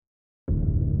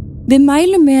Við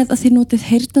mælum með að þið notið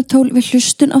heyrnartól við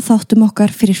hlustun á þáttum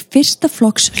okkar fyrir fyrsta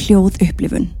flokks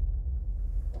hljóðupplifun.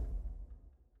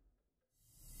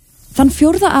 Þann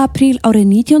 4. apríl árið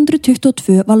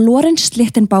 1922 var Lorenz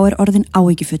Lichtenbauer orðinn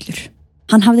áhyggjufullur.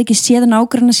 Hann hafði ekki séð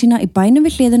nágranna sína í bænum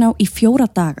við hliðina á í 4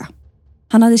 daga.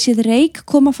 Hann hafði séð reyk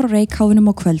koma frá reykháfinum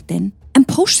á kvöldin, en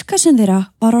póstkassin þeirra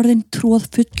var orðinn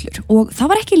troðfullur og það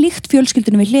var ekki líkt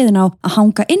fjölskyldunum við hliðina á að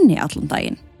hanga inni allan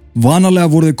daginn. Vanalega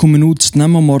voru þau komin út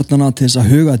snemma morgnana til þess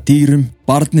að huga að dýrum,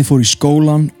 barnið fór í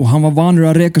skólan og hann var vanur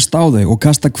að rekast á þau og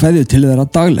kasta kveðju til þeirra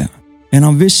daglega. En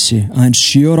hann vissi að en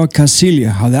 7 ára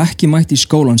Casilia hafði ekki mætt í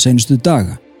skólan seinustu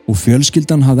daga og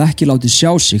fjölskyldan hafði ekki látið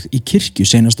sjá sig í kirkju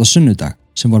seinasta sunnudag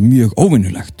sem var mjög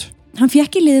óvinnulegt. Hann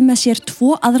fékk í liði með sér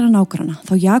 2 aðra nágranna,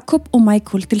 þá Jakob og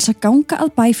Michael, til þess að ganga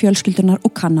að bæ fjölskyldunar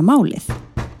og kanna málið.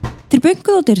 Þeir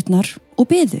bönguðu á dyrnar og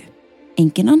biðu.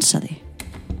 Enginn ansaði.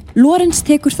 Lorenz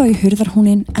tekur þá í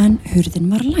hurðarhúnin en hurðin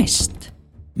var læst.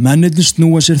 Mennirnir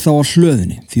snúa sér þá á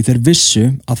hlöðunni því þeir vissu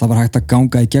að það var hægt að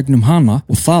ganga í gegnum hana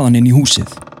og þaðan inn í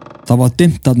húsið. Það var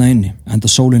dimmt þarna inni,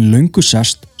 enda sólin löngu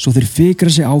sest, svo þeir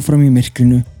fikra sig áfram í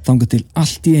myrkrinu þangað til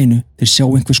allt í einu þeir sjá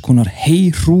einhvers konar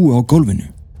hrúgu á gólfinu.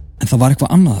 En það var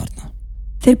eitthvað annað þarna.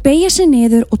 Þeir beygja sig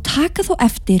niður og taka þó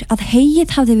eftir að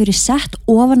heyið hafði verið sett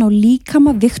ofan á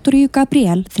líkama Viktoríu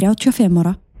Gabriel, 35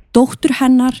 ára, dóttur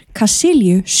hennar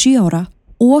Casilia, 7 ára,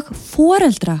 og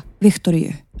foreldra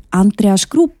Viktoríu, Andreas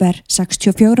Gruber,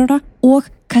 64 ára, og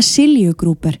Casilia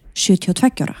Gruber,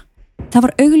 72 ára. Það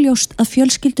var augljóst að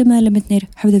fjölskyldumeðlimirnir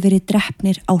höfðu verið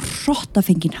drepnir á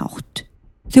hrottafengin hátt.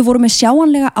 Þau voru með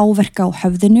sjáanlega áverka á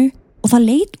höfðinu og það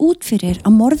leit út fyrir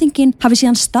að morðinginn hafi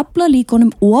síðan staplað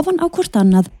líkonum ofan á hvort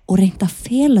annað og reynt að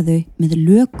fela þau með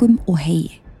lökum og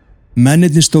heyi.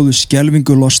 Mennirnir stóðu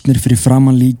skelfingu lostnir fyrir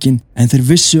framan líkin en þeir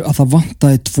vissu að það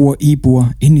vantaði 2 íbúa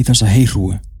inn í þessa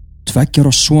hrúgu. 2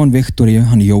 ára son Viktoríu,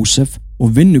 hann Jósef,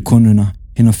 og vinnukonuna,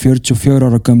 hina 44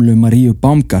 ára gömlu Maríu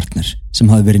Baumgartner, sem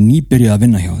hafði verið nýbyrjuð að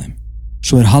vinna hjá þeim.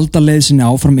 Svo halda leið sinni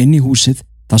áfram inn í húsið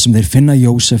þar sem þeir finna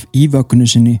Jósef í vöggunni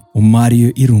sinni og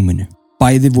Maríu í rúminu.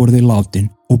 Bæði voru þeir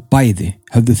látin og bæði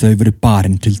höfðu þau verið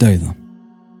barin til dauða.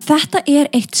 Þetta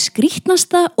eitt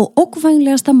skrítnasta og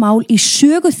ógnvænlegasta mál í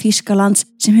sögu Þýskalands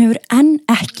sem hefur enn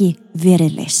ekki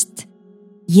verið leyst.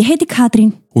 Ég heiti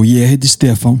Katrín. Og ég heiti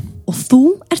Stefán. Og þú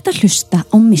ert að hlusta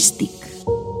á Mystík.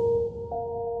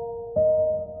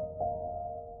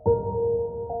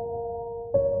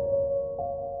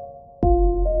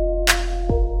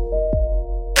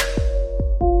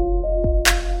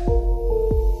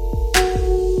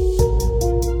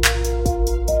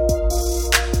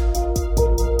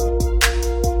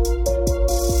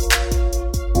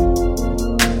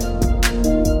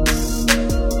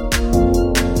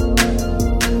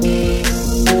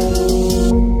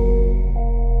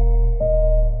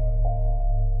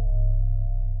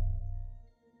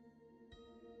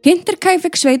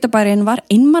 Hinterkaifeck sveitabærinn var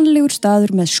einmannlegur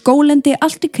staður með skólendi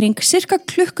allt í kring cirka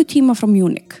klukkutíma frá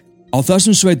Munich. Á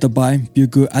þessum sveitabæ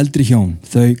bjuggu eldri hjón,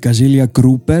 þau Casilia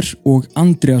Gruber og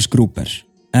Andreas Gruber.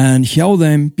 En hjá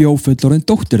þeim bjó fullorðin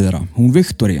dóttir þeirra, hún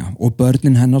Viktoría, og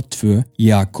börnin hennar 2,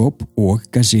 Jakob og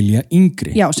Casilia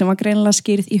yngri. Já, sem var greinilega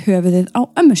skýrð í höfuðið á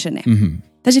ömmu sinni.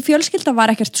 Þessi fjölskylda var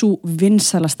ekkert svo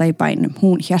vinsælasta í bænum.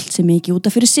 Hún hélt sig mikið út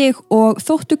af fyrir sig og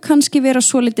þóttu kannski vera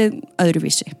svolítið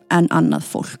öðruvísi en annað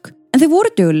fólk. En þau voru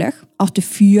dugleg, áttu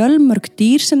fjölmörg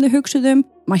dýr sem þau hugsuðu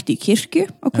mætti í kirkju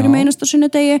á hverjum einasta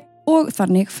sunnudegi og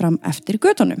þannig fram eftir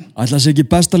götunum. Ætla sér ekki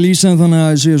best að lýsa þannig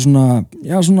að það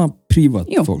séu svona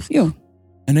prívat fólk. Jú.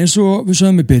 En eins og við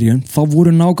sögum í byrjun, þá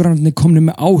voru nágrannarnir komnir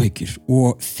með áhyggjur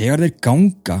og þegar þeir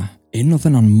ganga inn á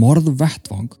þennan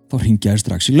morðvettvang, þá hringja þeir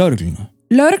strax í lögregluna.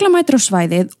 Lögregla mætir á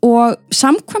svæðið og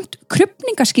samkvæmt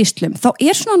krufningaskýrslum þá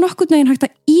svona nokkurn veginn hægt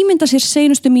að ímynda sér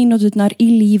seinustu mínúturnar í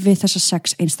lífi þessa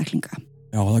 6 einstaklinga.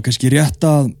 Já, það kannski rétt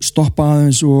að stoppa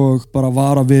aðeins og bara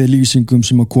vara við lýsingum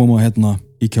sem að koma hérna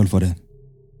í kjölfarið.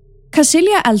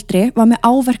 Casilia eldri var með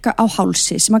áverka á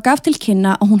hálsi sem að gaf til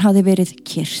kynna að hún hafði verið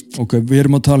kyrt. Ok, við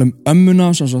erum að tala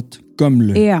ömmuna,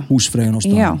 gömlu húsfreyjun á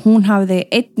staðnum. Já, hún hafði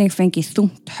einnig fengið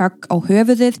þungt högg á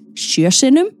höfuðið 7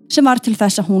 sinnum sem var til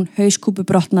þess að hún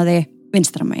hauskúpubrotnaði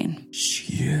vinstra megin.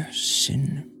 7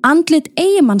 sinnum? Andlit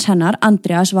eiginmanns hennar,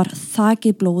 Andreas, var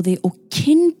þakið blóði og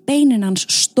kinnbeinin hans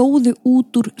stóðu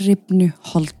út úr rifnu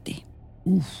holdi.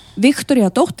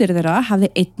 Viktoría dóttir þeirra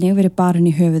hafði einnig verið barin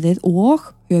í höfuðið og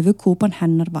höfuðkúpan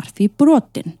hennar var því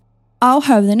brotin. Á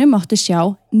höfðinu mátti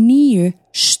sjá 9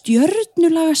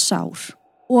 stjörnulaga sár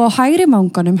og á hægri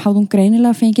vanganum hafði hún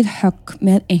greinilega fengið högg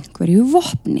með einhverju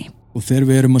vopni. Og þegar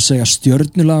við erum að segja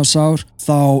stjörnulaga sár,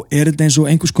 þá þetta eins og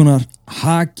einhvers konar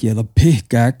haki eða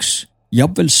pickaxe,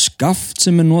 jafnvel skaft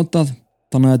sem notað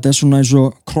þannig að þetta svona eins og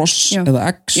kross eða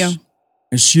X. Já.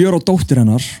 En 7 ára dóttir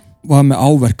hennar var með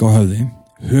áverka á höfði,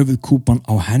 höfuðkúpan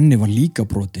á henni var líka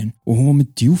brotin og hún var með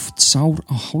djúpt sár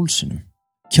á hálsinum.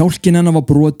 Kjálkin hennar var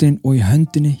brotin og í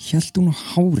höndinni hélt hún á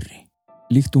hári,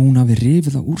 líkt og hún hafi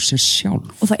rifið það úr sér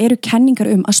sjálf. Og það eru kenningar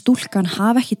að stúlkan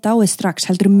hafi ekki dáið strax,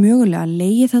 heldur mögulega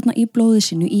legið þarna í blóði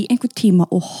sínu í einhver tíma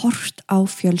og hort á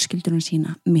fjölskyldunum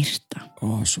sína myrta.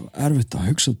 Svo erfitt að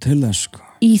hugsa til þess, sko.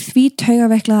 Í því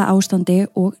taugaveiklaða ástandi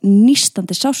og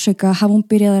nístandi sársauka hafi hún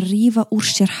byrjað að rífa úr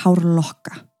sér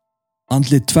hárlokka.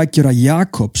 Andlið 2 ára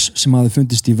Jakobs sem hafi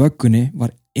fundist í vöggunni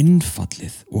var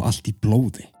innfallið og allt í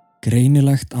blóði.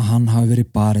 Greinilegt að hann hafi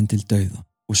verið barinn til dauða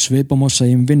og svipað má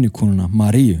segja vinnukonuna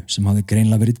Maríu sem hafi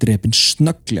greinlega verið drepin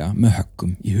snögglega með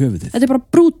höggum í höfuðið. Þetta er bara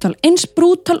brútal, eins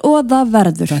brútal og það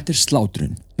verður. Þetta er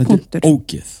slátrun, þetta er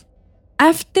ógeð.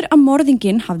 Eftir að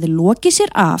morðinginn hafði lokið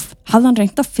sér af, hafði hann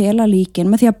reynt að fela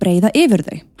líkin með því að breiða yfir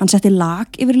þau. Hann setti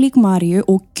lak yfir lík Maríu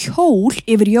og kjól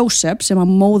yfir Jósef sem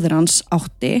að móðir hans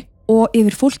átti og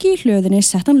yfir fólki í hlöðinni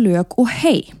sett hann lög og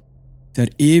hey.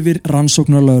 Þegar yfir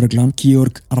rannsóknarlögreglan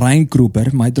Georg Reingruber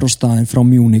mætir á staðinn frá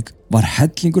Múnik var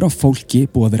hellingur af fólki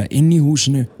búið að vera inn í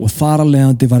húsinu og þar að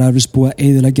leiðandi var eflust búið að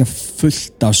eyðileggja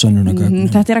fullt af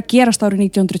sönnunargögnum. Þetta er að gerast árið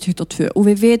 1922 og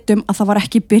við vitum að það var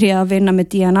ekki byrjað að vinna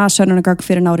með DNA sönnunargögn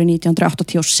fyrir árið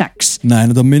 1986. Nei,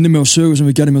 en þetta minnir mig á sögu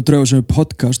sem við gerðum með Draugasögu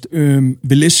podcast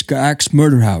Villisca X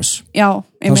Murder House. Já,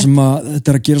 það sem að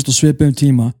þetta er að gerast á svipuðum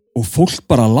tíma. Og fólk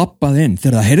bara labbaði inn.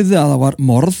 Þegar það heyrði að það var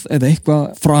morð eða eitthvað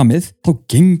framið, þá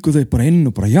gengu þau bara inn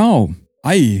og bara já,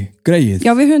 greið.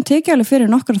 Já, við höfum tekið alveg fyrir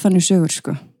nokkar þannig sögur,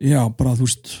 sko. Já, bara þú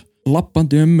veist,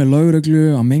 labbandi með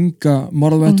lögreglu að menga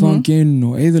morðvettvanginn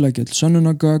og eyðileggja öll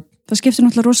sönnunargögn. Það skiptir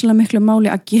náttúrulega rosalega miklu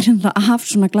máli að gera það af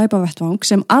svona glæpavettvang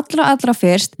sem allra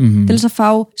fyrst til þess að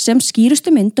fá sem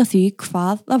skýrustu mynd af því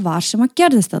hvað það var sem að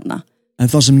gerðist þarna. En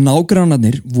það sem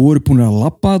nágrannarnir voru búin að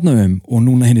labba þarna og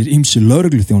núna hinnir ýmsu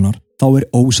lögregluþjónar, þá er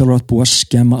ósjálfrátt búið að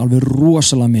skemma alveg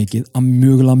rosalega mikið að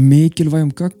mögulega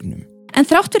mikilvægum gögnum. En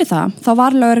þrátt fyrir það, þá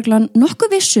var lögreglan nokkuð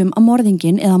vissum að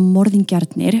morðinginn eða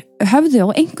morðingjarnir höfðu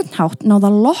á einhvern hátt náð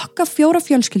að lokka 4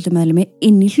 fjölskyldumeðlimi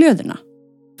inn í hlöðuna.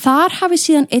 Þar hafi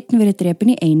síðan einn verið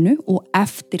drepinn í einu og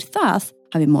eftir það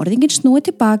hafi morðinginn snúið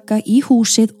tilbaka í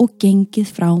húsið og gengið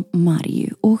frá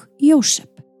Maríu og Jósef.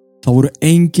 Það voru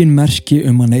engin merki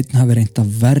að neinn hafi reynt að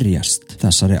verjast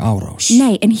þessari árás.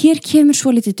 Nei, en hér kemur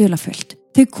svo litið dularfullt.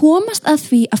 Þau komast að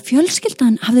því að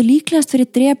fjölskyldan hafði líklegast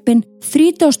verið drepin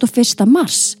 31.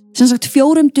 mars, sem sagt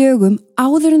 4 dögum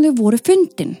áður en þau voru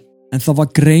fundin. En það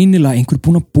var greinilega einhver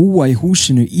búin að búa í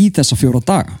húsinu í þessa 4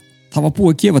 daga. Það var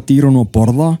búið að gefa dýrunum að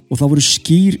borða og það voru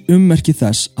skýr ummerki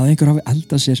þess að einhver hafi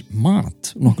eldað sér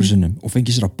mat nokkur sinnum og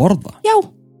fengið sér að borða. Já,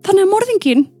 þannig að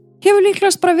morðinginn hefur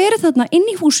líklegast bara verið þarna inn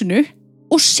í húsinu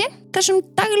og sinnt þessum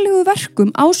daglegu verkum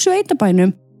á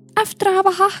sveitabænum eftir að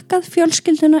hafa hakkað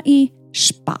fjölskylduna í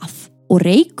spað. Og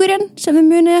reykurinn sem við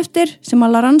munið eftir, sem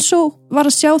að Laranso var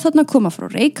að sjá þarna koma frá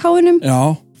reykháinum,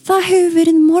 það hefur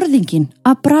verið morðinginn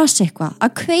að brasa eitthvað,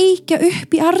 að kveikja upp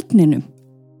í arninum.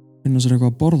 Finna sér eitthvað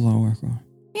að borða og eitthvað?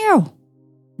 Já.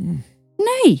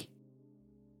 Nei.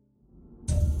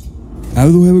 Ef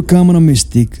þú hefur gaman af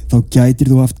mystík, þá gætir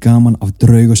þú haft gaman af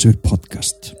Draugasögur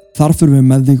podcast. Þar fyrir við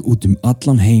með þig út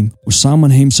allan heim og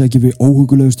saman heimsækjum við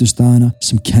óhugulegustu staðina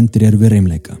sem kenndir eru við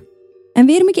reimleika. En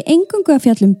við erum ekki eingöngu að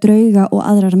fjalla drauga og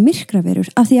aðrar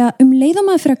myrkraverur af því að leið og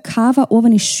maður fyrir að kafa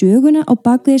ofan í söguna á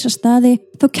bakvið þessa staði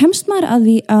þá kemst maður að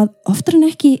því að oftar en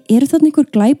ekki eru þarna einhver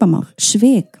glæpamál,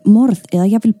 svik, morð eða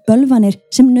jafnvel bölvanir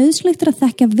sem nauðsynlegt er að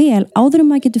þekkja vel áður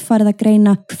maður getur farið að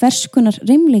greina hvers konar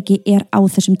reimleiki er á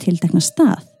þessum tiltekna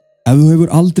stað. Ef þú hefur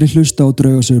aldrei hlusta á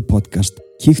Draugasögur podcast,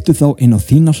 kíktu þá inn á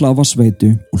þína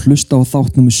hlaðvarpsveitu og hlusta á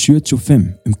þátt númer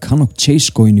 75 Cannock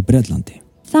Chase-skóginn í Bretlandi.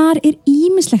 Þar er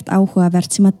ýmislegt áhugavert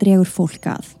sem að dregur fólk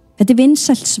að. Þetta er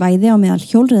vinsælt svæði á meðal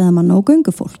hjólreiðamanna og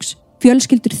göngufólks.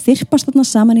 Fjölskyldur þyrpast þarna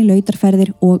saman í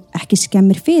lautarferðir og ekki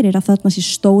skemmir fyrir að þarna sé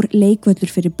stór leikvöllur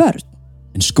fyrir börn.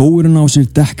 En skógurinn á sér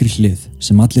dekkri hlið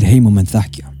sem allir heimamenn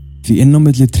þekkja. Því inn á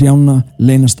milli trjána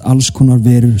leynast alls konar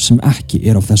verur sem ekki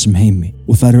er á þessum heimi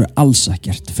og þær eru alls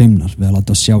ekkert feimnar við að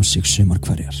láta sjá sig sumar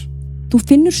hverjar. Þú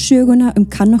finnur söguna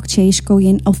Cannock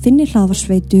Chase-skóginn á þinni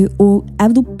hlaðvarpsveitu og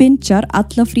ef þú bingear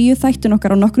alla fríu þættin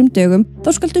okkar á nokkrum dögum,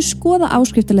 þá skaltu skoða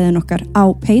áskriftarleiðin okkar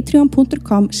á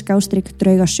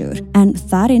patreon.com/draugasögur. En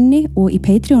þar inni og í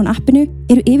Patreon appinu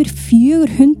eru yfir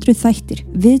 400 þættir,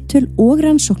 viðtöl og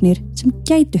rannsóknir sem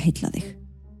gætu heilla þig.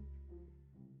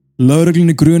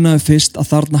 Lögreglunni grunaði fyrst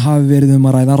að þarna hafi verið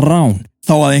að ræða rán,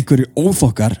 þá að einhverju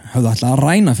óþokkar höfðu ætlað að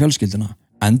ræna fjölskylduna.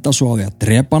 Enda svo á því að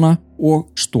drepa hana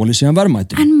og stóli síðan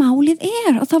verðmætum. En málið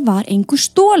málið að það var engu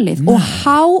stólið og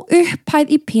há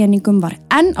upphæð í peningum var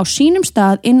enn á sínum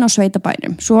stað inn á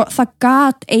sveitabænum, svo það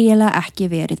gat eiginlega ekki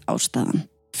verið ástæðan.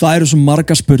 Það eru svo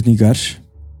margar spurningar.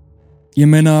 Ég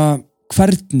meina,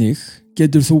 hvernig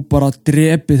getur þú bara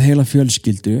drepið heila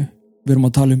fjölskyldu? Við erum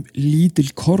að tala lítil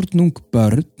kornung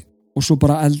börn og svo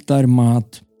bara eldaðir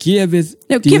mat, gefið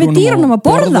dýrunum að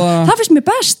borða. Það finnst mér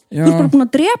best. Þú ert bara búin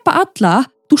að drepa alla,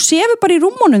 þú sefur bara í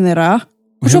rúmunum þeirra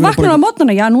og svo vaknar á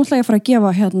mótnana, já, nú ætla ég að fara að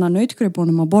gefa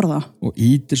nautgrippunum að borða. Og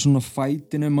ítir svona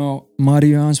fætinum á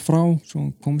Maríu hans frá, svo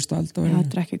komist að elda. Já,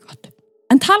 þetta er ekki gott.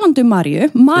 En talandi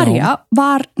Maríu, María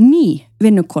var ný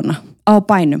vinnukona á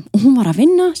bænum og hún var að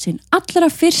vinna sinn allra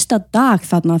fyrsta dag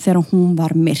þarna þegar hún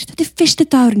var myrt. Þetta er fyrsti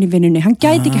dagurinn í vinnunni, hann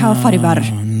gæti ekki hafa farið verr.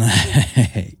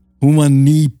 Nei, hún var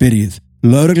nýbyrjuð.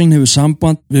 Lögreglan hefur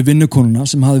samband við vinnukonuna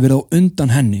sem hafði verið á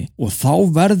undan henni og þá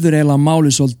verður eiginlega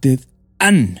málið svolítið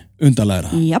enn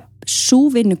undarlegra. Japp, sú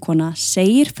vinnukona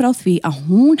segir frá því að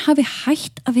hún hafi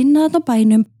hætt að vinna þarna á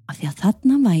bænum af því að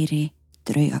þarna væri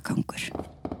draugagangur.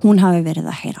 Hún hafi verið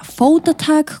að heyra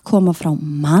fótatak koma frá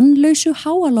mannlausu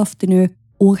háaloftinu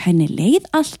og henni leið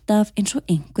alltaf eins og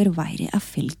einhver væri að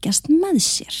fylgjast með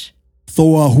sér. Þó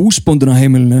að húsbóndun á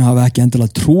heimilinu hafi ekki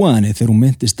endilega trúað henni þegar hún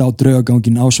myndist á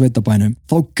draugagangin á sveitabænum,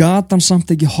 þá gat hann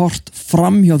samt ekki hort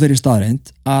fram hjá þeirri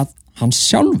staðreind að hann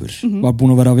sjálfur var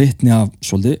búin að vera vitni af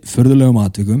svolítið furðulegum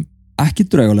atvikum, ekki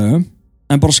draugalegum,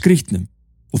 en bara skrýtnum.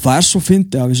 Og það er svo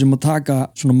fyndið að við sem að taka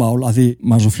svona mál að því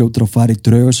maður svo fljótur að fara í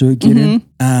draugasögukýrin,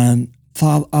 en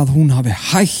það að hún hafi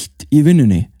hætt í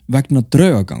vinnunni vegna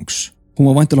draugagangs. Hún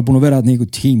var væntanlega búin að vera þarna í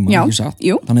einhver tíma, ekki satt?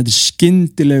 Jú. Þannig að þetta er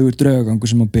skyndilegur draugagangur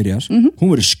sem að byrjar.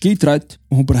 Hún verið skítrædd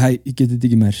og hún bara, ég geti þetta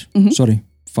ekki meir. Sorry,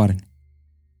 farin.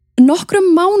 Nokkrum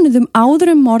mánuðum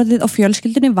áður morðið á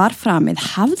fjölskyldunni var framið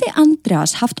hafði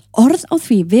Andreas haft orð á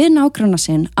því við nágranna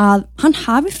sinn að hann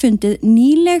hafi fundið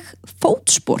nýleg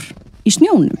fótspor í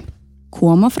snjónum,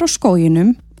 koma frá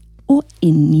skóginum og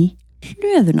inn í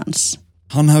hlöðunans.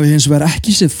 Hann hafi hins vegar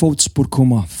ekki séð fótspor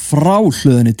koma frá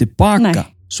hlöðunni tilbaka. Nei.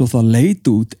 Svo það leit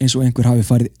út eins og einhver hafi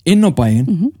farið inn á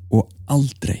bæinn og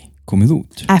aldrei komið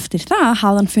út. Eftir það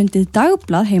hafði hann fundið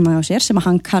dagblað heima hjá sér sem að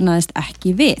hann kannaðist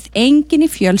ekki við. Enginn í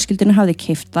fjölskyldinu hafði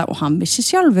keypt það og hann vissi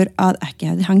sjálfur að ekki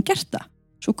hefði hann gert það.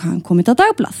 Svo hann komið þetta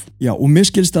dagblað. Já, og mér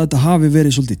skilst að þetta hafi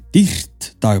verið svolítið dýrt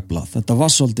dagblað. Þetta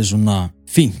var svolítið svona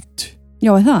fínt.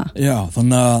 Já, er það? Já,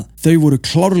 þannig að þau voru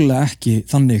klárlega ekki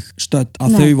þannig stödd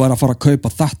að þau var að fara að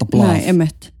kaupa þetta blað. Nei,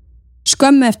 einmitt.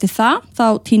 Skömmu eftir það, þá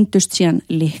týndust síðan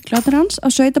lyklaður hans á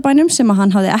sveitabænum sem að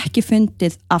hann hafði ekki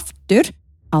fundið aftur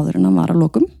áður en hann var að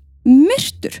lokum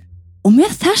myrtur. Og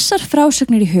með þessar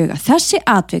frásögnir í huga, þessi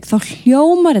atvik, þá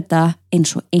hljómar þetta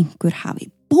eins og einhver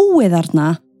hafi búið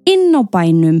þarna inn á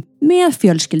bænum með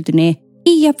fjölskyldunni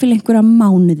í jafnvel einhverja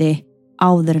mánuði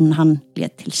áður en hann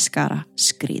lét til skara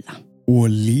skríða. Og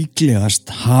líklegast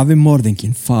hafi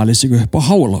morðinginn falið sig upp á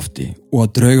háalofti og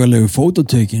að draugalegu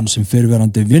fótotökin sem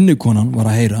fyrirverandi vinnukonan var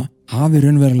að heyra hafi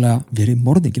raunverulega verið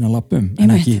morðinginn að lappa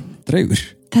en ekki draugur.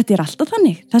 Þetta er alltaf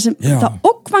þannig. Það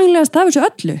ókvænlegast af þessu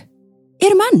öllu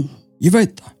eru menn. Ég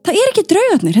veit það. Það er ekki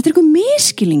draugarnir, þetta er einhver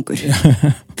miskilningur.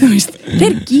 Þú veist,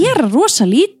 þeir gera rosa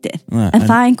lítið. En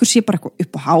það einhver sé bara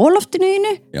upp á háaloftinu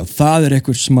þínu. Já, það er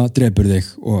einhver sem að drepur þig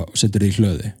og setur þig í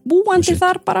hlöði. Búandi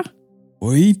þar bara.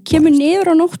 Kemur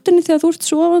niður á nóttinni þegar þú ert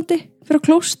sofandi fyrir að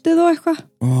klóstið og eitthvað.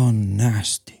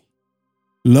 Nasty.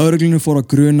 Lögreglunni fór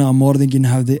að gruna að morðinginn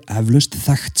hefði eflaust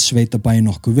þekkt sveitabæinn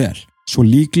nokkuð vel. Svo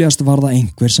líklegast var það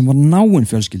einhver sem var náinn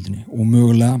fjölskyldunni og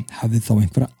mögulega hefði þá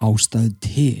einhverja ástæðu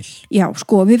til. Já,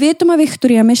 sko, við vitum að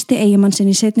Viktoría misti eiginmann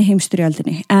sinn í seinni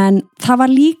heimsstyrjöldinni en það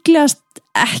var líklegast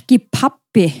ekki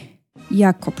pabbi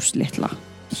Jakobs litla,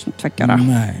 sem 2 ára.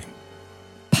 Nei.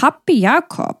 Pabbi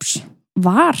Jakobs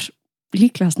var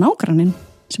líklegast nágranninn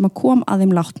sem að kom að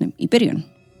þeim látnum í byrjun.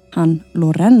 Hann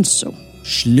Lorenzo.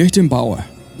 Sluttenbauer.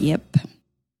 Jep.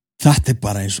 Þetta er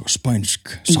bara eins og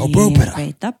spænsk sábópera.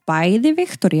 Ég veit að bæði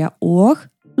Viktoría og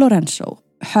Lorenzo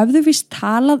höfðu vist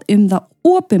talað það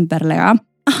opinberlega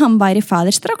að hann væri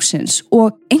faðir stráksins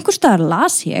og einhvers staðar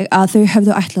las ég að þau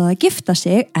höfðu ætlað að gifta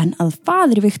sig en að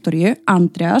faðir Viktoríu,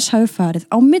 Andreas, hafi farið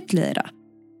á milli þeirra.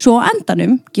 Svo á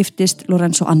endanum giftist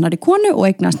Lorenzo annarri konu og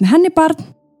eignast með henni barn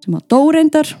sem að dó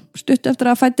reyndar stutt eftir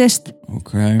að fættist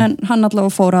en hann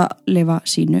allavega fór að lifa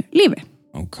sínu lífi.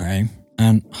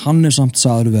 En hann er samt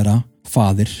sagður vera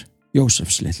faðir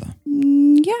Jósefs litla.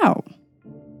 Já.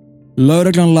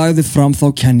 Lögreglan lagði fram þá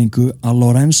kenningu að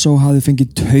Lorenzo hafi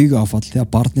fengið taugaáfall þegar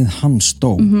barnið hans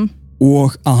dó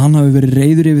og að hann hafi verið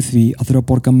reiður yfir því að þurfa að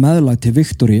borga meðlag til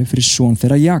Viktoríu fyrir son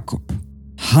þeirra Jakob.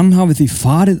 Hann hafi því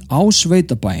farið á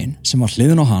sveitabæinn sem var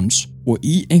hliðin á hans og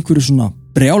í einhverju svona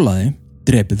brjálaði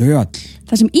drepið þau öll.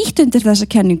 Það sem ýtt undir þessa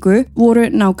kenningu voru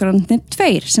nágrannir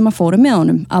 2 sem að fóru með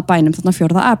honum að bænum þarna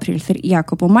 4. apríl, þeir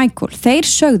Jakob og Michael. Þeir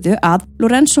sögðu að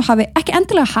Lorenzo hafi ekki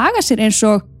endilega hagað sér eins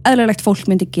og eðlilegt fólk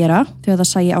myndi gera þegar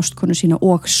það sæi ástkonu sína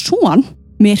og son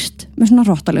myrt með svona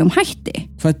rottalegum hætti.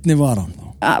 Hvernig var hann þá?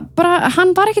 Bara,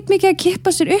 hann var ekkert mikið að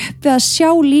kippa sér upp við að sjá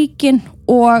líkin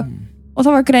og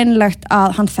það var greinilegt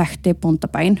að hann þekkti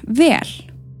bóndabæinn vel.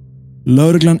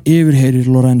 Lögreglan yfirheyrir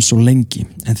Lorenzo lengi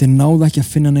en þeir náðu ekki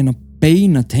að finna neina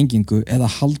beina tengingu eða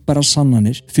haldbæra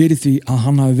sannanir fyrir því að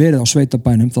hann hafi verið á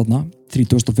sveitabænum þarna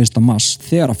 31. mars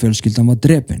þegar að fjölskyldan var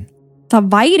drepin.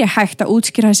 Það væri hægt að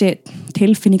útskýra þessi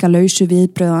tilfinningalausu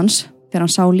viðbrögð hans þegar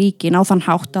hann sá líkin á þann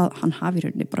hátt að hann hafi í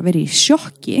rauninni bara verið í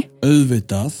sjokki.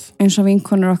 Auðvitað. Eins og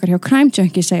vinkonur okkar hjá Crime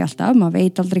Junkie segja alltaf, maður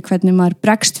veit aldrei hvernig maður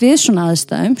bregst við svona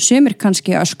aðstæðum, sumir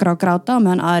kannski öskra og gráta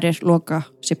meðan aðrir loka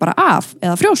sér bara af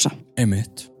eða frjósa.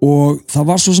 Einmitt. Og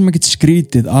það var svo sem ekkert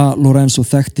skrítið að Lorenzo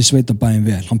þekkti sveitabæinn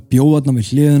vel. Hann bjóð þarna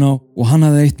við hliðina og hann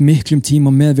hafði eytt miklum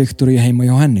tíma með Viktoríu heima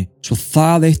hjá henni. Svo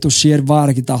það eitt og sér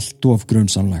var ekkert allt of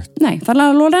grunsamlegt. Nei, þannig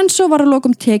að Lorenzo var að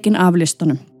lokum tekin af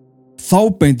listanum. Þá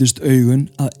beindust augun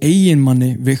að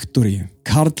eiginmanni Viktoríu,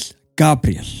 Karl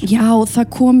Gabriel. Já, það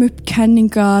kom upp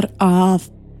kenningar að,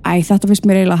 þetta finnst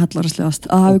mér eiginlega hallaraslegast,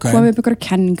 að hafi komið upp ykkur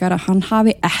kenningar að hann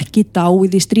hafi ekki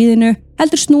dáið í stríðinu,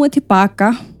 heldur snúið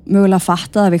tilbaka, mögulega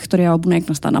fattað að Viktoría var búin að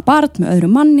eignast annað barn með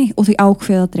öðrum manni og því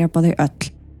ákveða að drepa þau öll.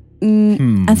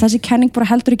 En þessi kenning bara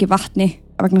heldur ekki vatni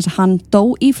vegna þess að hann dó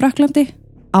í Frakklandi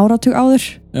áratug áður.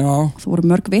 Já. Það voru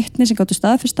mörg vitni sem gátu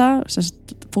staðfesta,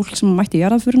 fólk sem mætti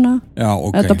jarðarförina. Já,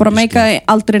 ok. Þetta bara meikaði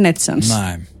aldrei neitt sens.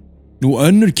 Nei. Nú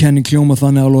önnur kenning hljóma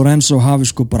þannig að Lorenzo hafi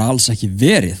sko bara alls ekki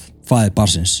verið faðir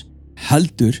barnsins.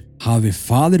 Heldur hafi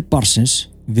faðir barnsins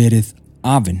verið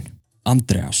afinn,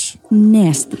 Andreas.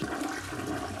 Nasty.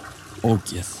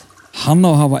 Ógeð. Hann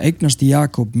á að hafa eignast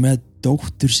Jakob með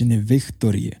dóttur sinni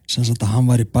Viktoríu, sem sagt að hann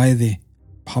væri bæði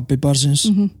pabbi barnsins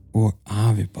og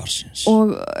afi barnsins. Og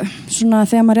svona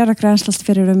þegar maður er að grænslast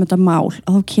fyrir þetta mál,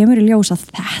 að þá kemur í ljós að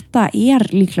þetta er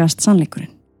líklegast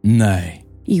sannleikurinn. Nei.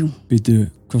 Jú. Býtu,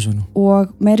 hvað svo nú?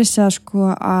 Og meiri segja sko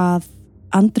að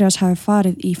Andreas hafi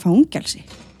farið í fangelsi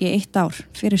í 1 ár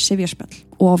fyrir sifjarspell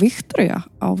og Viktoría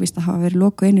ávist að hafa verið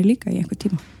lokuð inni líka í einhver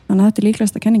tíma. Þannig að þetta er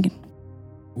líklegasta kenningin.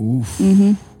 Úff.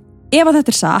 Ef að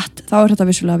þetta er satt, þá er þetta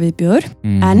vissulega viðbjóður,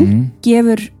 en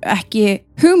gefur ekki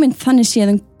hugmynd þannig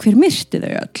séð hver myrti þau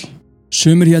öll.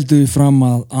 Sumir héldu fram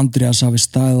að Andreas hafi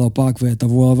staðið á bakvið þetta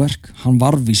voðaverk. Hann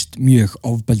var víst mjög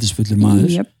ofbeldisfullur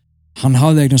maður. Yep. Hann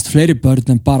hafði eignast fleiri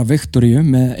börn en bara Viktoríu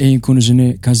með eiginkonu sinni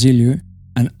Casilju,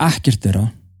 en ekkert þeirra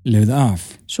lifði af.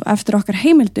 Svo eftir okkar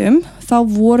heimildum, þá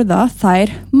voru það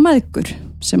þær mæðgur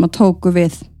sem að tóku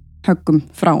við höggum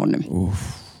frá honum.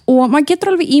 Og maður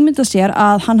getur alveg ímyndað sér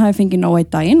að hann hafi fengið nóg í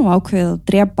daginn og ákveðið að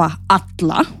drepa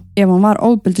alla ef hann var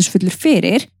ofbeldisfullur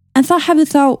fyrir, en það hefði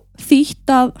þá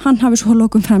þýtt að hann hafi svo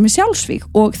lokum fram í sjálfsvíg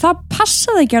og það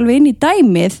passaði ekki alveg inn í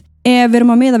dæmið ef við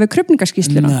erum að miða við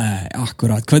krufningaskýrsluna. Nei,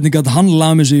 akkurat. Hvernig gat hann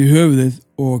lamið sig í höfuðið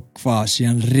og hvað,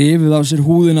 síðan rifið af sér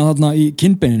húðina þarna í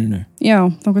kinnbeininu? Já,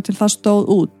 þangað til það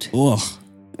stóð út.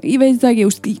 Ég veit það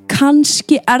ekki,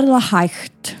 kannski er það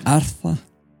hægt. Er það?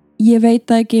 Ég veit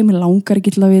það ekki, mér langar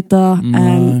ekki til að vita,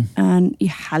 en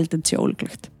ég held þetta sé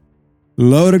ólíklegt.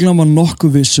 Lögreglan var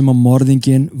nokkuð vissum að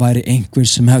morðinginn væri einhver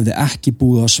sem hefði ekki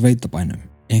búið á sveitabænum,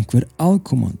 einhver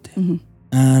aðkomandi.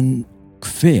 En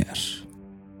hver?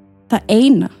 Það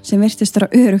eina sem virtist vera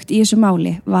örugt í þessu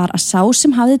máli var að sá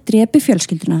sem hafði drepið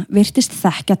fjölskylduna virtist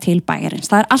þekkja til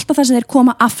bæjarins. Það er alltaf það sem þeir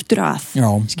koma aftur að. Já.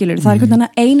 Skilur, það er einhvern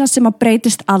veginn eina sem að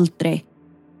breytist aldrei.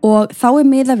 Og þá er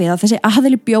miðað við að þessi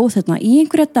aðili bjóð þarna í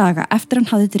einhverja daga eftir hann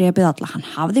hafði drepið alla. Hann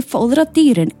hafði fóðrað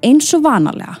dýrin eins og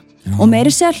vanalega. Já. Og meiri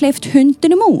segja hleypt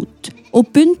hundinum út og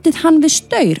bundið hann við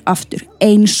staur aftur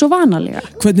eins og vanalega.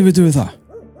 Hvernig vitum við það?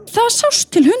 Það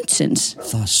sást til hundsins.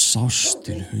 Það sást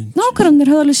til hundsins? Nágrannir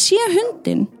höfðu alveg séð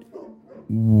hundin.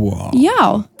 Wow.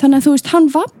 Já, þannig að þú veist, hann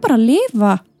var bara að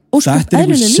lifa Þetta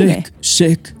er einhver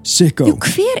sicko. Jú,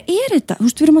 hver er þetta? Þú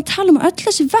veist, við erum að tala um öll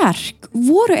þessi verk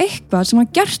voru eitthvað sem var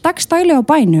gert dagstælega á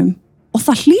bænum og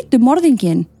það hlýtur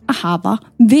morðinginn að hafa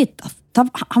vitað.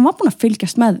 Hann var búin að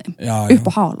fylgjast með þeim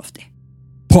upp á Háalofti.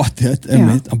 Pottþétt,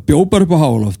 einmitt. Hann bjó bara upp á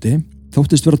Háalofti,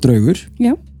 þóttist vera draugur.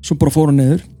 Já. Svo bara fór hann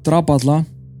niður, drap alla,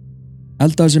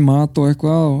 eldaði sér mat og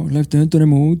eitthvað og hleypti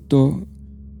hundunum út og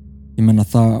ég menna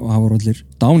það voru allir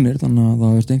dánir, þannig að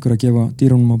það verður einhver að gefa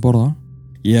dýrunum að borða.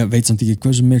 Ég veit samt ekki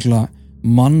hversu mikla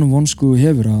mannvonsku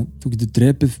hefur að þú getur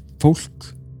drepið fólk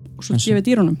og svo gefið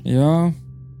dýrunum. Já.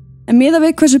 En miðað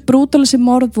við hversu brútal þessi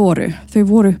morð voru, þau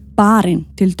voru barinn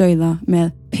til dauða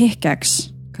með pickaxe,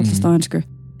 kallast á ensku,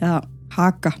 eða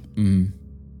haka.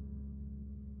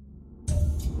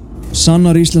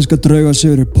 Sannar íslenska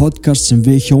draugasögur podcast sem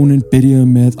við hjónin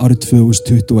byrjuðum með árið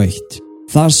 2021.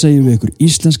 Þar segjum við ykkur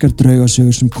íslenskar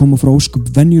draugasögur sem koma frá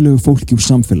ósköp venjulegu fólki úr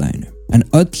samfélaginu. En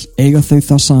öll eiga þau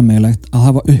það sameiginlegt að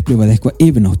hafa upplifað eitthvað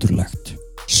yfirnáttúrulegt.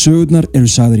 Sögurnar eru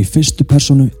sagðar í fyrstu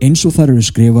persónu eins og þær eru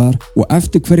skrifaðar og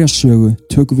eftir hverja sögu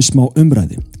tökum við smá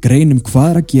umræði, greinum hvað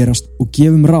er að gerast og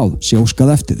gefum ráð sé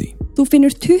óskað eftir því. Þú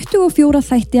finnur 24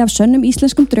 þætti af sönnum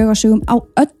íslenskum draugasögum á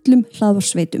öllum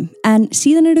hlaðvarpsveitum, en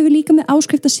síðan eru við líka með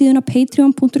áskriftasíðuna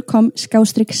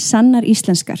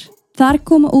patreon.com/sannaríslenskar. Þar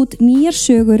koma út nýjar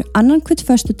sögur annan hvern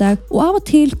föstudag og af og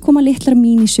til koma litlar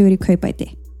mínisögur í kaupæti.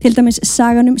 Til dæmis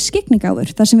sagan skyggnigáfur,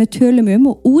 þar sem við tölum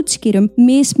og útskýrum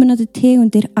mismunandi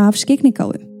tegundir af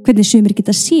skyggnigáfum. Hvernig sumir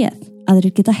geta séð,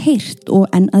 aðrir geta heyrt og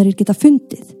enn aðrir geta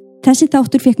fundið. Þessi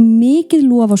þáttur fékk mikið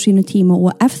lof á sínu tíma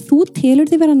og ef þú telur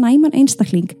þig vera næman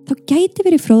einstakling, þá gæti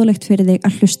verið fróðlegt fyrir þig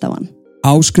að hlusta á hann.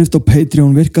 Áskrift á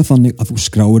Patreon virka þannig að þú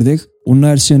skráir þig og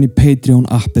nær síðan í Patreon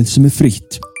appið sem er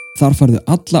frítt. Þar farðu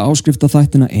alla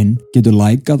áskriftaþættina inn, getur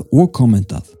lækað og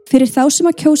kommentað. Fyrir þá sem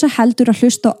að kjósa heldur að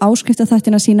hlusta á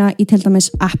áskriftaþættina sína í til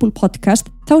dæmis Apple Podcast,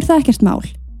 þá er það ekkert mál.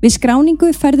 Við skráningu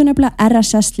færðu nefnilega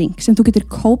RSS-link sem þú getur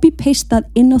copy-pastað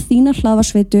inn á þína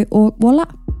hlaðvarpsveitu og voilà,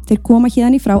 þeir koma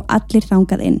hérna í frá allir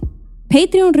þangað inn.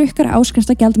 Patreon rukkar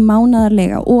áskriftagjald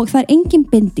mánaðarlega og það er engin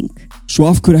binding. Svo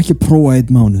af hverju ekki prófa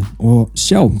 1 mánuð og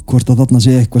sjá hvort að þarna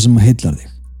sé eitthvað sem heillar þig.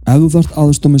 Ef þú þarft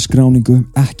aðstoð með skráningu,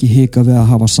 ekki hika við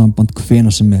að hafa samband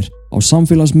hvenær sem er á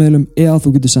samfélagsmiðlum eða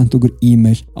þú getur sendt okkur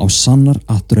e-mail á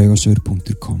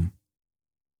sannar@draugasögur.com.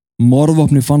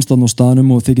 Morðvopni fannst þarna á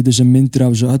staðnum og þið getur sem myndir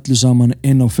af þessu öllu saman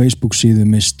inn á Facebook síðu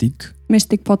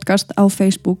Mystic podcast á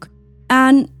Facebook.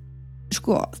 En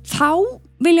þá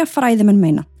vilja fræðimenn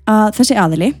meina að þessi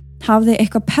aðili hafði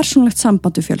eitthvað persónulegt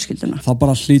samband við fjölskylduna. Það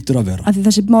bara hlýtur að vera. Af því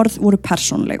þessi morð voru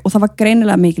persónuleg og það var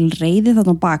greinilega mikil reiði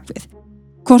þarna á bakvið.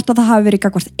 Hvort að það hafi verið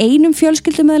gagnvart einum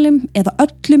fjölskyldumeðlim eða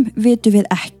öllum vitum við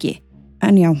ekki.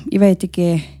 En já, ég veit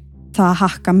ekki, það að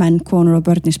hakka menn, konur og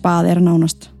börn í spað er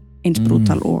nánast eins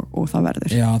brútal og það verður.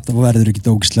 Já, það verður ekki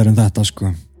dókslegar en þetta sko.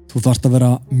 Þú þarft að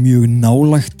vera mjög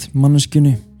nálægt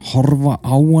manneskjunni, horfa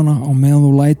á hana á meðan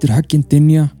þú lætur höggin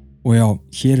dynja og já,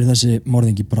 hér er þessi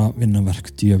morðingi bara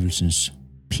vinnaverk djöfulsins.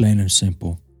 Plain and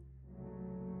simple.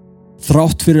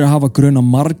 Þrátt fyrir að hafa gruna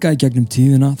marga í gegnum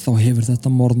tíðina þá hefur þetta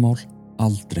morðmál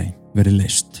aldrei verið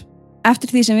leyst. Eftir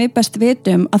því sem við best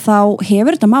vitum að þá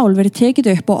hefur þetta mál verið tekið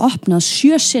upp og opnað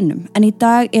 7 sinnum en í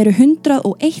dag eru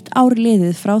 101 ár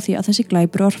liðið frá því að þessi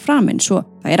glæpur var framinn svo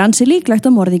það er ansi líklegt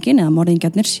að morðingin eða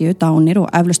morðingjarnir séu dánir og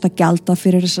eflaust að gjalda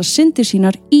fyrir þessar syndir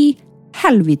sínar í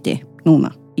helvíti núna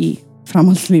í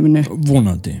framhaldslífinu.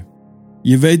 Vonandi.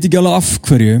 Ég veit ekki alveg af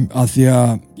hverju að því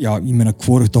að, já, ég meina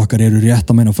hvorugt okkar eru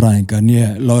réttamenn og fræðingar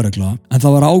né lögregla en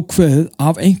það var ákveðið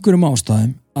af einhverjum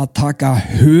ástæðum að taka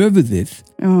höfuðið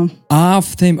af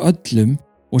þeim öllum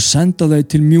og senda þau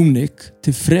til Munich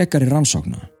til frekari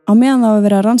rannsókna. Á meðan það var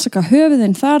verið að rannsaka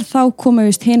höfuðin þar þá komu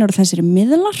vist hinur þessir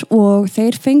miðlar og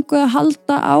þeir fengu að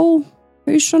halda á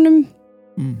hausunum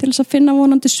til þess að finna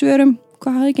vonandi svörum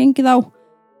hvað hafði gengið á.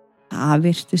 Það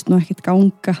virtist nú ekkert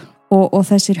ganga og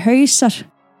þessir hausar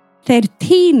þeir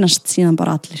tínast síðan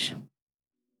bara allir.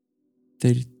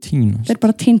 Þeir tínast? Þeir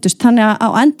bara tíndust, þannig að á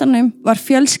endanum var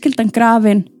fjölskyldan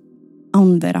grafin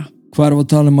án þeirra. Hvað erum við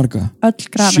að tala um marga? Öll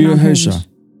grafin án 7 hausa.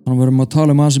 Þannig að við erum að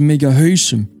tala um aðeins mikið af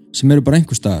hausum sem eru bara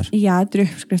einhver staðar. Já, þetta er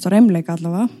uppskrift á reimleika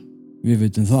allavega. Við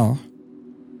veitum það.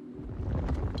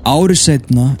 Ári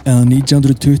seinna, eða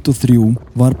 1923,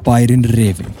 var bærinn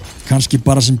rifinn. Kannski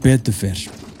bara sem betur fer.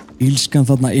 Ílskan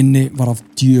þarna inni var af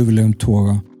djöfulegum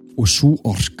toga og sú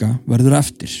orka verður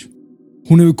eftir.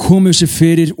 Hún hefur komið sér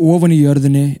fyrir ofan í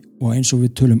jörðinni og eins og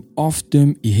við tölum oft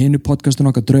í hinu podcastun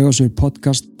okkar Draugasögur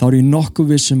podcast þá er ég nokkuð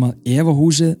vissum að ef að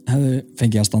húsið hefði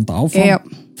fengið að standa áfram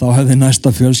þá hefði næsta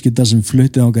fjölskylda sem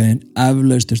fluttið ángað inn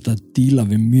eflaust þurft að díla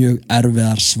við mjög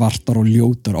erfiðar, svartar og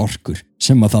ljótar orkur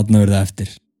sem að þarna verða eftir.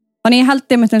 Þannig ég held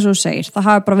einmitt eins og þú segir, það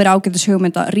hafi bara verið ágætis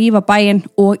hugmynd að rífa bæinn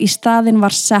og í staðinn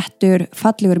var settur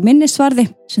fallegur minnisvarði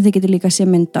sem þið getur líka sé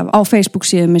mynd af á Facebook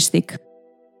síðu Mystic.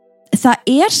 Það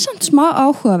er samt smá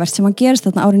áhugavert sem að gerist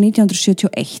þarna árið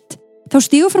 1971. Þá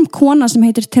stígur fram kona sem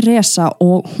heitir Teresa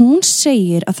og hún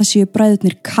segir að það séu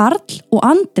bræðurnir Karl og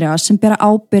Andreas sem bera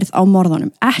ábyrgð á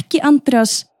morðunum. Ekki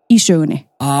Andreas í sögunni.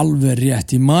 Alveg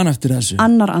rétt, ég man eftir þessu.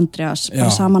 Annar Andreas,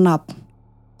 bara sama nafn.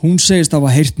 Hún segist að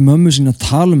hafa heyrt mömmu sína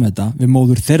tala um þetta við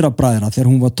móður þeirra bræðra þegar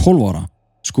hún var 12 ára.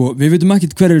 Sko, við veitum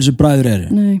ekkert hverjir þessi bræður eru.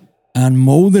 Nei. En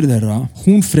móður þeirra,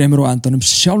 hún fremur á endanum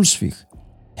sjálfsvíg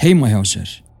heima hjá sér.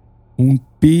 Hún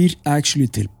býr actually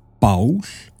til bál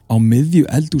á miðju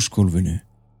eldhúsgólfinu,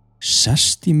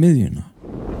 sest í miðjuna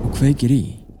og kveikir í.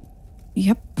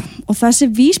 Jöp, og þessi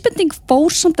vísbending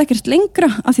fór samt ekkert lengra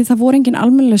af því það voru engin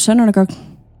almennileg sönnunargögn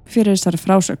fyrir þessari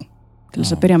frásögn til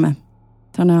þess að byrja með.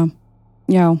 Þannig að,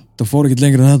 já. Það fór ekkert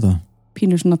lengra en þetta.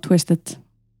 Pínur svona twisted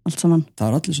allt saman.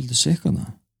 Það allir svolítið sikkana.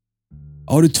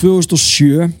 Árið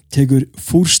 2007 tekur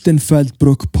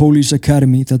Furstenfeldbruck Police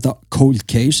Academy þetta cold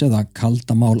case eða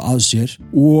kaldamál að sér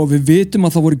og við vitum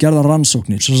að það voru gerða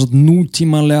rannsóknir, svo að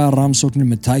nútímanlega rannsóknir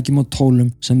með tækjum og tólum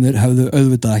sem þeir hefðu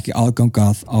auðvitað ekki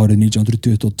aðgangað árið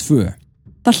 1922.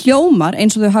 Það hljómar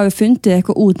eins og þau hafi fundið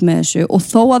eitthvað út með þessu og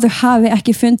þó að þau hafi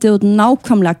ekki fundið út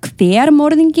nákvæmlega hver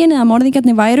morðingin eða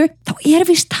morðingarnir væru, þá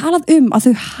víst talað að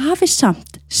þau hafi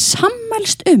samt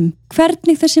sammælst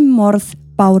hvernig þessi morð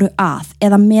báru að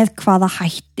eða með hvaða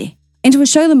hætti. Eins og við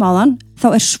sögðum áðan, þá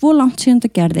svo langt síðan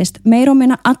það gerðist, meira og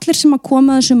minna allir sem að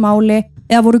koma að þessu máli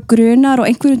eða voru grunar og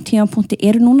einhverjum tímapunkti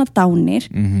eru núna dánir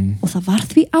og það var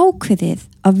því ákveðið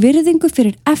að virðingu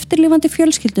fyrir eftirlifandi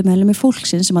fjölskyldumeðlumi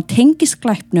fólksins sem að tengist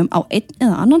glæpnum á einn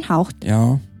eða annan hátt,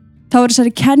 þá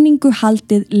þessari kenningu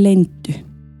haldið leyndu.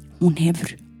 Hún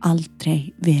hefur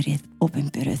aldrei verið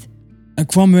opinberuð. En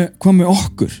hvað með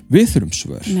okkur? Við þurfum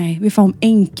svör. Nei, við fáum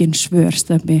engin svör,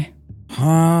 Stefni.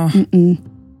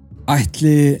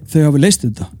 Ætli þau hafi leyst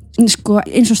þetta? Sko,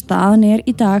 eins og staðan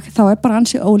í dag, þá bara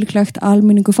ansi ólíklegt að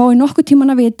almenningu fái nokkuð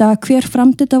tíman að vita hver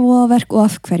framdi þetta voðaverk og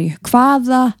af hverju.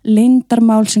 Hvaða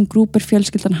leyndarmál sem grúpur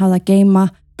fjölskyldan hafði að geyma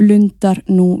blundar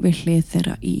nú við hlið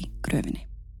þeirra í gröfinni.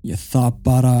 Það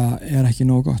bara ekki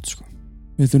nógu gott, sko.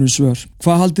 Við þurfum svör.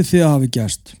 Hvað haldið þið að hafi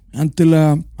gerst?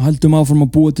 Endilega haldum áfram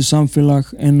að búa til samfélag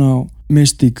inn á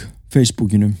Mystic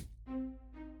Facebookinu.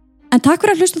 En takk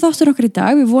fyrir að hlusta þáttur okkur í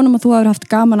dag. Við vonum að þú hefur haft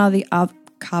gaman að því að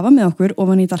kafa með okkur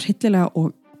ofan í þetta hryllilega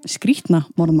og skrítna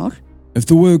morðmál. Ef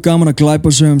þú hefur gaman að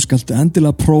glæpasögum skaltu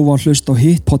endilega prófa að hlusta á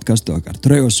hitt podcastu okkar,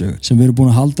 Draugasögur, sem við erum búin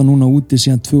að halda núna úti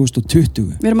síðan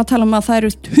 2020. Við erum að tala að það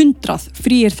eru 100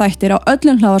 fríir þættir á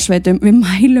öllum hlaðarsveitum. Við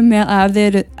mælum með að ef þið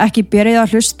eru ekki byrjað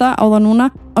að hlusta á það núna,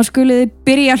 þá skuluð þið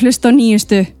byrja að hlusta á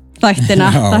nýjustu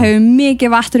þættina. Það hefur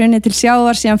mikið vatnurinn til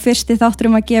sjávar síðan fyrsti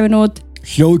þátturum að gefa út.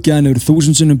 Hljóðgæðin eru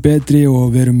 1000 sinnum betri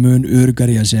og við erum mun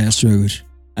öruggari að segja sögur.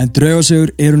 En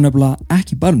Draugasögur eru nefnilega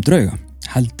ekki bara drauga.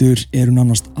 Heldur eru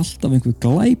nánast alltaf einhver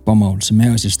glæpamál sem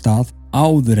eiga sér stað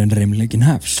áður en reymleikin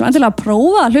hefst. Svo endilega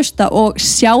prófa að hlusta og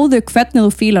sjáðu hvernig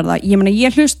þú fílar það.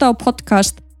 Ég hlusta á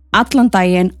podcast allan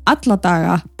daginn, alla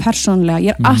daga, persónlega.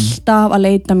 Ég alltaf að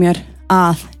leita mér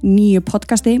að nýju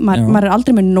podcasti. Maður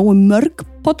aldrei með nógu mörg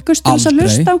podcast til þess að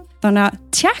hlusta. Þannig að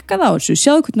tjekka það á þessu,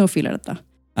 sjáðu hvernig þú fílar þetta.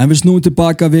 En við snúum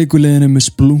tilbaka vikuleiðinu með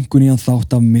splunkun í hann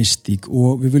þátt af Mystic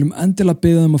og við viljum endilega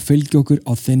biðja að fylgja okkur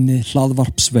á þinni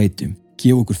hlaðvarpsveitum.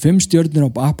 Gefa okkur 5 stjörnur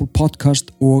á Apple Podcast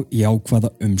og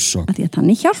jákvæða umsögn. Því að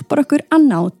þannig hjálpar okkur að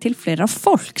ná til fleira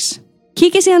fólks.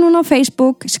 Kíkið síðan núna á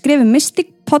Facebook, skrifið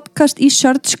Mystic Podcast í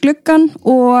search gluggan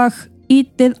og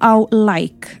ítið á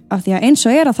like. Af því að eins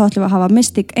og að þá ætlum við að hafa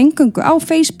Mystic eingöngu á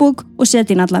Facebook og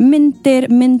setja inn alla myndir,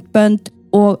 myndbönd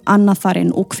og annað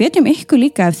þarinn. Og hvetjum ykkur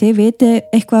líka ef þið vitið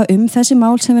eitthvað þessi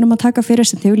mál sem við erum að taka fyrir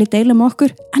sem þið viljið deila með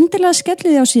okkur, endilega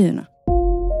skellið þið á síðuna.